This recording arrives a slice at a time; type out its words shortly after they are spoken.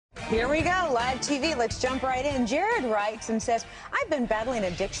Here we go, live TV. Let's jump right in. Jared writes and says, I've been battling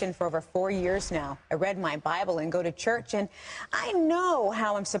addiction for over 4 years now. I read my Bible and go to church, and I know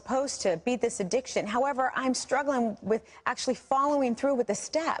how I'm supposed to beat this addiction. However, I'm struggling with actually following through with the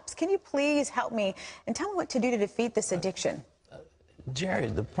steps. Can you please help me and tell me what to do to defeat this addiction?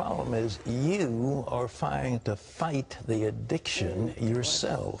 Jared, the problem is you are trying to fight the addiction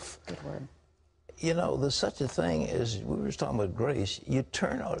yourself. Good word. You know, there's such a thing as, we were talking about grace, you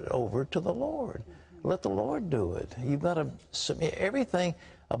turn it over to the Lord. Let the Lord do it. You've got to submit everything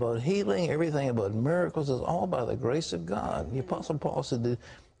about healing, everything about miracles is all by the grace of God. The Apostle Paul said,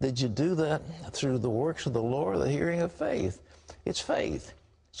 did you do that through the works of the Lord, the hearing of faith? It's faith.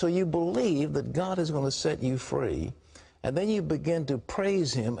 So you believe that God is going to set you free, and then you begin to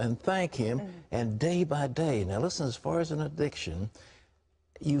praise Him and thank Him, and day by day. Now listen, as far as an addiction,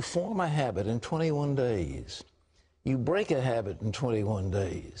 you form a habit in 21 days. You break a habit in 21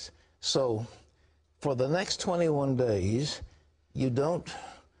 days. So for the next 21 days, you don't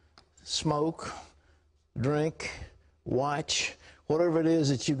smoke, drink, watch, whatever it is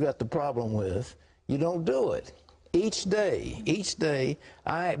that you've got the problem with, you don't do it. Each day,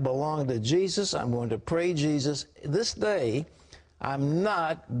 I belong to Jesus. I'm going to pray Jesus. This day, I'm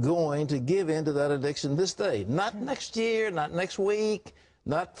not going to give in to that addiction this day. Not next year, not next week,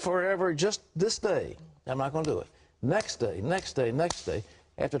 not forever, just this day. I'm not going to do it. Next day, next day, next day,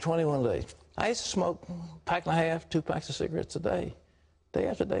 after 21 days. I used to smoke a pack and a half, 2 packs of cigarettes a day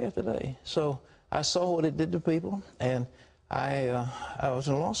after day after day. So I saw what it did to people, and I was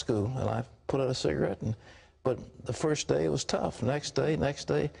in law school, and I put out a cigarette, but the first day it was tough. Next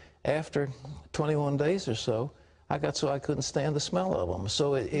day, after 21 days or so, I got so I couldn't stand the smell of them.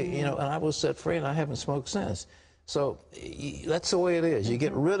 So, you know, and I was set free, and I haven't smoked since. So that's the way it is. You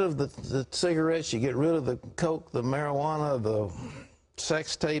get rid of the cigarettes, you get rid of the coke, the marijuana, the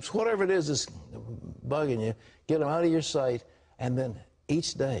sex tapes, whatever it is that's bugging you, get them out of your sight, and then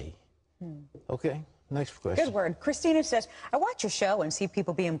each day. Okay? Next question. Good word. Christina says, I watch your show and see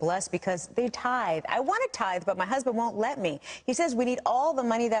people being blessed because they tithe. I want to tithe, but my husband won't let me. He says we need all the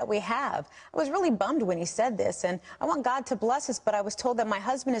money that we have. I was really bummed when he said this, and I want God to bless us, but I was told that my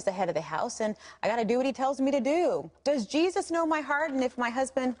husband is the head of the house, and I got to do what he tells me to do. Does Jesus know my heart, and if my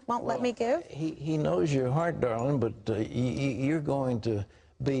husband won't let me give? He knows your heart, darling, but you're going to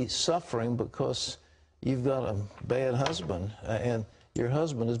be suffering because you've got a bad husband, and your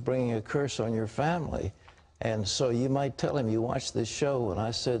husband is bringing a curse on your family. And so you might tell him, you watched this show, and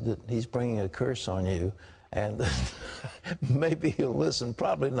I said that he's bringing a curse on you. And maybe he'll listen,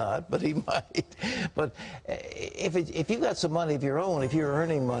 probably not, but he might. But if you've got some money of your own, if you're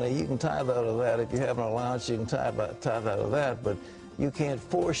earning money, you can tithe out of that. If you have an allowance, you can tithe out of that. But you can't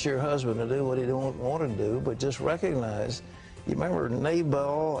force your husband to do what he don't want to do, but just recognize. You remember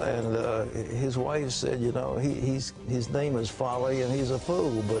Nabal, and his wife said, you know, his name is Folly, and he's a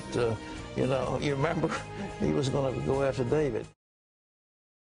fool. But, you know, you remember he was going to go after David.